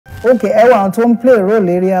ok ẹ wà àwọn tó ń play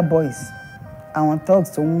role area boys àwọn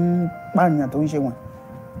thugs tó ń pààyàn tó ń ṣe wọn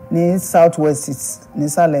ní south west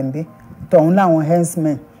nísàlẹ̀ ń bí tọ̀hún làwọn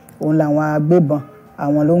herdsmen òun làwọn agbébọn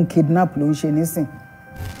àwọn ló ń kidnap ló ń ṣe nísìn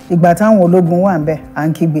ìgbà táwọn ológun wà ń bẹ à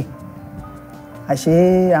ń kígbe àṣé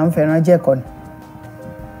à ń fẹ́ràn jẹ́kọ̀ọ́ ni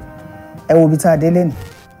ẹ wo ibi tá a délé ni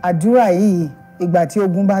àdúrà yìí ìgbà tí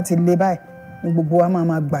ogun bá ti le báyìí ní gbogbo wa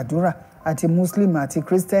máa gbàdúrà àti muslim àti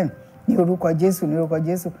christian ní orúkọ jésù ní orúkọ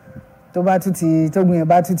jésù tó bá tún ti tógun yẹn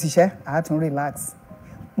bá tún ti ṣẹ́ àá tún relax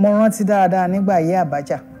mo rántí dáadáa nígbà yé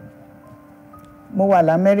Abacha mo wà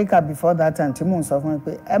lamẹ́ríkà before that time tí mò ń sọ fún mi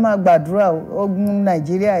pé ẹ máa gbàdúrà ogun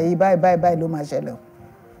nàìjíríà yìí báyìí ló máa ṣẹlẹ̀ o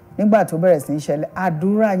nígbà tó bẹ̀rẹ̀ sí í ṣẹlẹ̀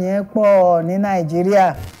àdúrà yẹn pọ̀ ní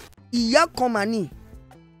nàìjíríà. ìyá kan mà ní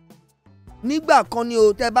nígbà kan ni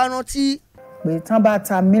o tẹ bá rántí. pé tán bá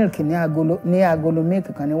ta milk ní agolo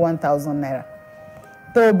milk kan ní 1000 naira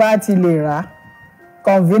tó o bá ti lè rà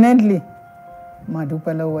conveniently máa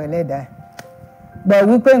dúpẹ́ lọ́wọ́ ẹlẹ́dàá ẹ̀ gbọ́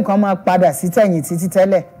wípé nǹkan máa padà sí tẹ̀yìn títí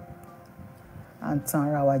tẹ́lẹ̀ à ń tan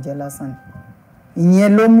ara wa jẹ lásán ni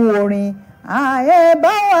ìyẹn ló mú orin ààyè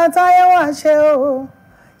báwọn táyé wá ṣe o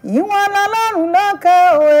ìwọ̀n lọ́lọ́run lókè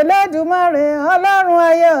o Elédùmarè ọlọ́run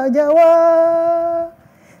ayé ọ̀jọ̀wọ́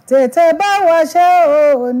tètè bá wa ṣe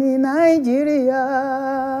o ní Nàìjíríà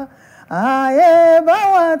ààyè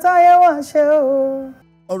báwọn táyé wá ṣe o.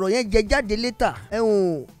 ọ̀rọ̀ yẹn jẹ jáde létà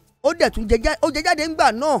ó dẹ̀ tún jẹ jáde ńgbà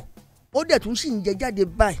náà ó dẹ̀ tún sì ń jẹ jáde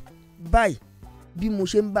báyìí bí mo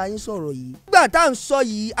ṣe ń bá yín sọ̀rọ̀ yìí. nígbà tá à ń sọ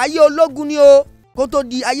yìí ayé ológun ni o kó tó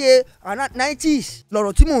di ayé 90s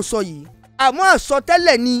lọ̀rọ̀ tí mò ń sọ yìí. àmọ́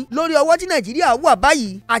àsọtẹ́lẹ̀ ni lórí ọwọ́ tí Nàìjíríà wà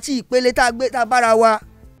báyìí àti ìpele tá a bára wa.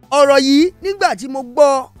 ọ̀rọ̀ yìí nígbà tí mo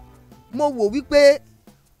gbọ́ mo wò wípé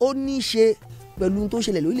ó ní í ṣe pẹ̀lú ohun tó ń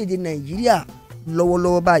ṣẹlẹ̀ lórílẹ̀‐èdè Nàìjíríà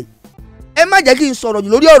lọ́wọ́lọ́wọ́ báyìí. ẹ má jẹ́ kí n sọ̀rọ̀ jù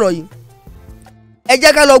lórí ọ̀rọ̀ yìí ẹ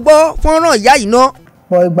jẹ́ ká lọ gbọ́ fọ́nrán ìyá yìí ná.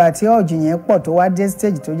 pọ̀ ìgbà tí ọ̀jì yẹn pọ̀ tó wá dé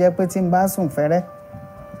stage tó jẹ́ pé tí n bá sùn fẹ́rẹ́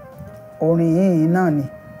orin yìí náà ni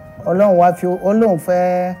Ọlọ́run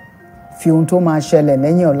fẹ́ fi ohun tó máa ṣẹlẹ̀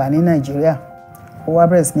lẹ́yìn ọ̀la ní Nàìjíríà ó wá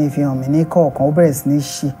bẹ̀rẹ̀ sí ní fi hàn mí ní kọ̀ọ̀kan ó bẹ̀rẹ̀ sí ní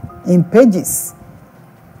ṣe in pages.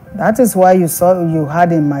 That is why you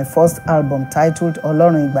had in my first album titled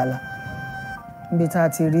Olorun Ìgbàlà níbi tá a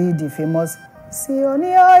ti rí the famous Síónì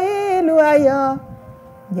ìlú ayọ̀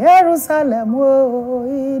Jerusalem o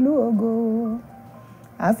ìlú ògo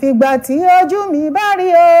àfìgbà tí ojú mi bá rí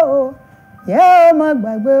o yẹ ó má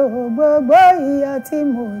gbàgbé o gbogbo ìyà tí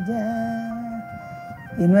mo jẹ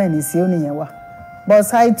inú ẹ̀ ní Síónì yẹn wà but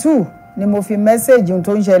side 2 ni mo fi mẹ́sẹ̀gì ohun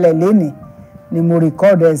tó ń ṣẹlẹ̀ lénìí ni mo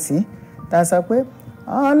record ẹ̀ sí tá a sọ pé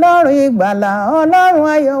Ọlọ́run ìgbàlà Ọlọ́run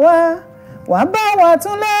ayọ̀ wá bá wa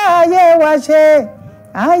túnlé ayé wa ṣe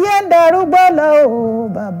ayé ń darúgbó lọ o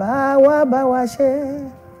bàbá wa bá wa ṣe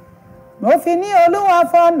mo fi ní Olúwa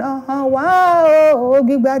fọ̀nà hàn wá o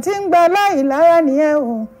gbígbà tí ń gba láì lára nìyẹn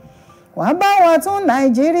o wá bá wa tún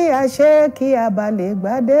Nàìjíríà ṣe kí a bá lè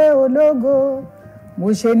gbádé ológo mo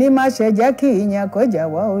ṣe ní má ṣe jẹ́ kí ìyẹn kó jà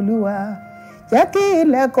wá Olúwa jẹ́ kí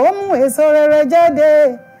ilẹ̀ kó mú èso rere jáde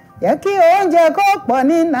jẹ́ kí oúnjẹ kó pọ̀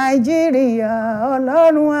ní Nàìjíríà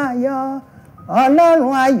Ọlọ́run ayọ̀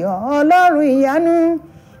Ọlọ́run ayọ̀ Ọlọ́run ìyanu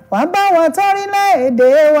wá bá wa tọ́rílẹ̀-èdè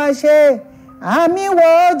wa ṣe àmì wo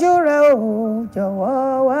ojú rẹ o jọ̀wọ́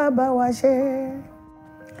wá bá wa ṣe.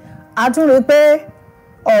 a tún rí i pé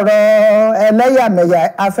ọ̀rọ̀ ẹlẹ́yàmẹ̀yà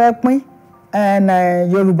afẹ́pín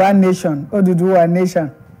Yorùbá nation Odùduwà nation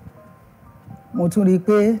mo tún rí i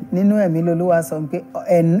pé nínú ẹ̀mí lolúwa sọ pé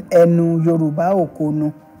ẹnu Yorùbá ò kónú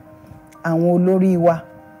àwọn olórí wa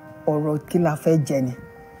ọ̀rọ̀ kí la fẹ́ jẹ ni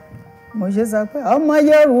mo ṣe sọ pé ọmọ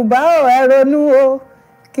Yorùbá ò ẹ ronú o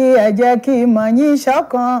kí ẹ jẹ́ kí ìmọ̀ yín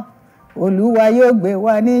ṣọ̀kan Olúwa yóò gbé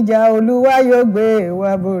wa níjà Olúwa yóò gbé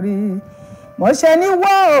wa borí mo ṣe ní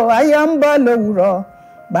wọ́ ayọ̀ ń bọ̀ lówùrọ̀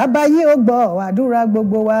bàbá yìí ó gbọ́ àdúrà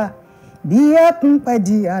gbogbo wa bí ẹkún pẹ́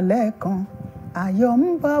di alẹ́ kan ayọ̀ ń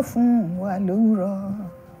bọ̀ fún wa lówùrọ̀.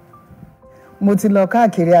 mo ti lọ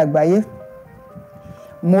káàkiri àgbáyé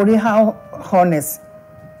mo rí how honest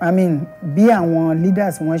bí àwọn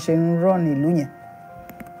leaders wọn ṣe ń run ìlú yẹn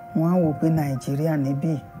wọ́n á wò pé Nàìjíríà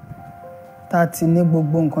níbí tá a ti ní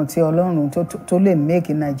gbogbo nǹkan tí Ọlọ́run tó lè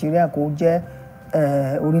make Nàìjíríà kó jẹ́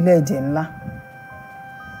orílẹ̀-èdè ńlá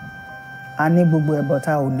a ní gbogbo ẹ̀bọ̀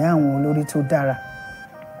tá ò ní àwọn olórí tó dára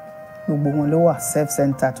gbogbo wọn ló wà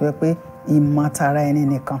self-centered tó yẹ pé ìmọ̀tara ẹni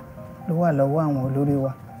nìkan ló wà lọ́wọ́ àwọn olórí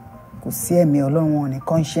wa kò sí ẹ̀mí Ọlọ́run wọn ní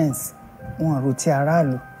conscience wọn rò ti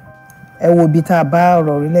aráàlú ẹ wo ibi tá a bá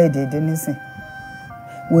ọ̀rọ̀ orílẹ̀-èdè dé nísìn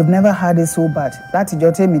we've never had it so bad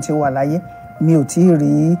látijọ́ tèmi ti wà láyé mi ò tí ì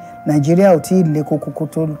rí Nàìjíríà ò tí ì le kókókó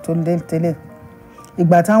tó tẹ́lẹ̀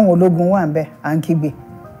ìgbà táwọn ológun wà ń bẹ̀ à ń kígbe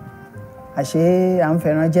àṣé à ń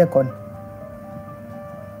fẹ́ràn jẹ́kọ̀ ni.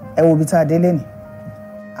 Ẹ wo ibi tá a délé ni.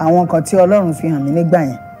 Àwọn kan tí Ọlọ́run fi hàn mí nígbà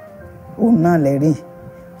yẹn òun náà lẹ́rìí,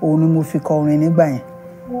 òun ni mo fi kọ orin nígbà yẹn.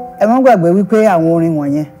 Ẹ má gbàgbé wípé àwọn orin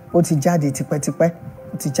wọ̀nyẹn ó ti jáde tipẹ́tipẹ́,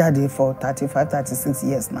 ó ti jáde for 35-36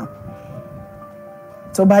 years now.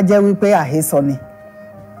 Tó bá jẹ́ wípé àhesọ ni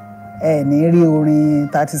ẹ ní rí orin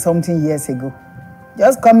 30-something years ago,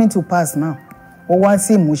 just coming to pass now. Ó wá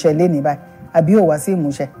sí ìmúṣẹ lénìí báyìí àbí ó wá sí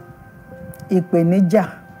ìmúṣẹ. Ìpèníjà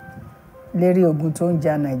lérí ogun tó ń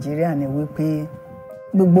ja Nàìjíríà ni wípé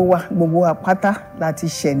gbogbo wa pátá láti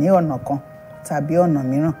ṣẹ̀ ní ọ̀nà kan tàbí ọ̀nà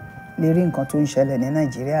mìíràn lérí nǹkan tó ń ṣẹlẹ̀ ní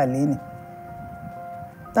Nàìjíríà lénìí.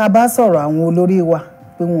 Tá a bá sọ̀rọ̀ àwọn olórí wa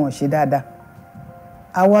pé wọn ò ṣe dáadáa,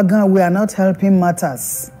 àwa gan we are not helping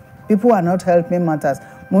matters, people are not helping matters.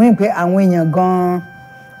 Mo mìn pé àwọn èèyàn gan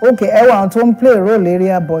okay, ẹ wà àwọn tó ń play role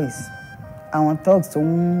area boys, àwọn thugs tó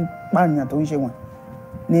ń pààyàn tó ń ṣe wọn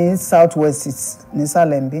ní south west ní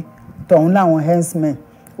Salembi, tọ̀hún làwọn herdsmen,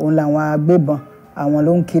 òun làwọn agbébọn, àwọn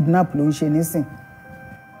ló ń kidnap ló ń ṣe nísìn.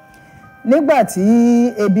 Nígbà tí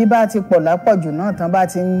ebi bá ti pọ̀ lápọ̀jù náà tán bá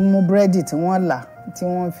ti ń mú búrẹ́dì tí wọ́n là tí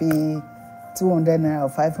wọ́n fi 200 naira or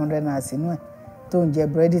 500 naira sínú ẹ̀ tó ń jẹ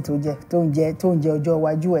búrẹ́dì tó ń jẹ ọjọ́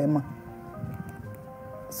iwájú ẹ̀ mọ̀.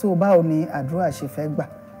 So báwo ni àdúrà ṣe fẹ́ gbà?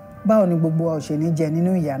 Báwo ni gbogbo wa ò ṣe ní jẹ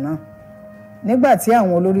nínú ìyà náà? Nígbà tí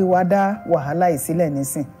àwọn olórí wa dá wàhálà yìí sílẹ̀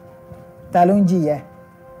nísìn, ta ló ń jìyà?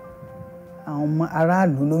 Àwọn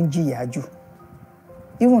aráàlú ló ń jìyà jù.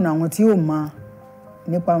 Even àwọn tí ò mọ̀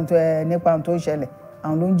nípa ohun tó ṣẹlẹ̀,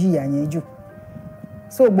 àwọn ló ń jìyà yẹn jù.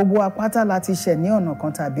 So gbogbo wa pátá láti ṣẹ̀ ní ọ̀nà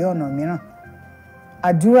kan tàbí ọ̀nà mìíràn.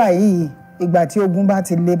 Àdúrà yìí ìgbà tí ogun bá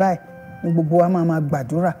ti le báyìí ni gbogbo wa máa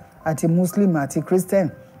gbàdúrà, àti Muslim àti Christian,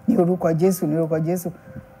 ní orúkọ Jésù, ní orúkọ Jésù.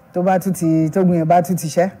 Tógun yẹn bá tún ti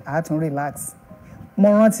ṣẹ́, àá tún relax. Mo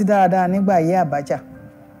rántí dáadáa nígbà ayé Abacha.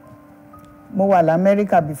 Mo wà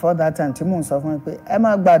l'Amẹ́ríkà before that time tí mò ń sọ fún mi pé ẹ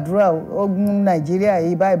máa gbàdúrà ogun Nàìjíríà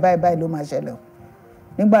yìí báyìí ló máa ṣẹlẹ̀ o.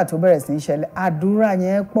 Nígbà tó bẹ̀rẹ̀ sí í ṣẹlẹ̀, àdúrà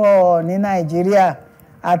yẹn pọ̀ ní Nàìjíríà,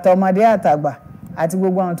 àtọmọdé àtàgbà àti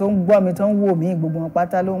gbogbo àwọn tó ń gbọ́ mi tó ń wò mí, gbogbo wọn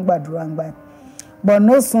pátá ló ń gbàdúrà ń gbà yẹn. But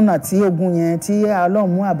no sooner tí ogun yẹn tí Ọlọ́run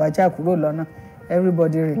mú Abacha kúrò lọ́nà,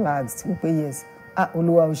 everybody relaxed wípé yes,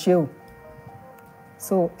 Olúwa ò ṣe o.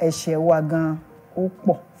 So ẹ̀ṣẹ̀ wa gan ó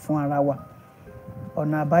pọ̀ fún ara wa.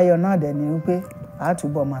 Ọ̀nà àbáyọ náà dẹ̀ ni wípé a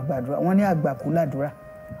túbọ̀ máa gbàdúrà. Wọ́n ní àgbàkú làdúrà.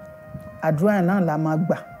 Àdúrà náà la máa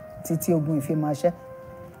gbà títí ogun ìfi máa ṣẹ́.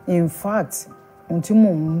 In fact, ohun tí mò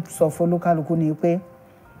ń sọ fún olúkálùkù ni pé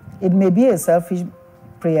it may be a selfish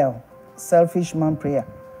prayer, selfish man prayer.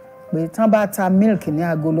 Pé tán bá ta milk ní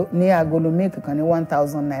agolo milk kan ní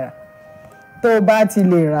 1,000 naira. Tó o bá ti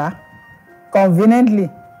lè rà conveniently,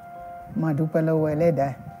 máa dúpẹ́ lọ́wọ́ Ẹlẹ́dàá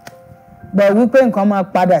ẹ̀. Bẹ̀ wípé nǹkan máa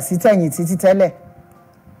padà sí tẹ̀yìn títí tẹ́lẹ̀,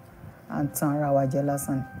 à ń tan ara wa jẹ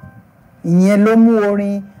lásán ni. Ìyẹn ló mú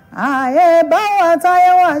orin ààyè báwọn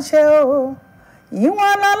táyé wá ṣe o,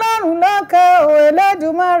 ìwọ̀n lọ́lọ́run lókè o,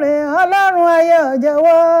 Elédùmarè Ọlọ́run ayé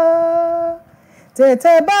ọ̀jọ̀wọ́,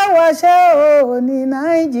 tètè bá wa ṣe o ní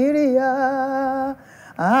Nàìjíríà,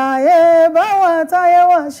 ààyè báwọn táyé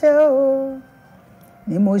wá ṣe o,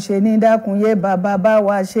 ni mo ṣe ní dákúnyé bàbá bá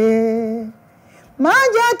wa ṣe. Má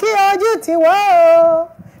jẹ́ kí ojú tì wá o,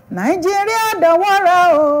 Nàìjíríà dánwọ́ra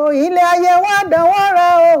o, ilé ayé wa dánwọ́ra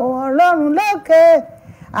o, Ọlọ́run lókè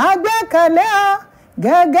àgbékalẹ̀ ọ,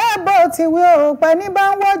 gẹ́gẹ́ bó ti wí o, pẹ́ ní bá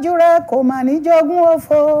ń wọ́jú rẹ kò mà ní jogún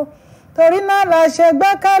òfo, torí náà la ṣe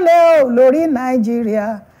gbẹ́kẹ̀lé o lórí Nàìjíríà,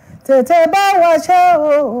 tètè bá wa ṣe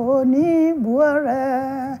o ní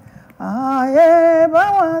Buhari, ààyè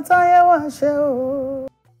báwọn táyé wá ṣe o.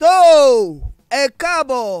 tó ẹ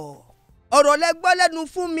káàbọ̀, ọ̀rọ̀ lẹ́gbọ́ lẹ́nu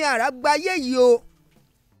fún mi àràgbáyé yìí o.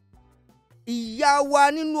 Ìyá wa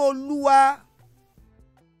nínú Olúwa,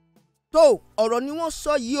 tó ọ̀rọ̀ ni wọ́n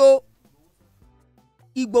sọ yìí o.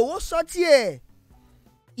 Ìgbòho sọ tiẹ̀,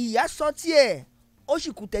 ìyá sọ tiẹ̀, ó sì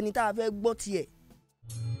kù tẹni tá a fẹ́ gbọ́ tiẹ̀.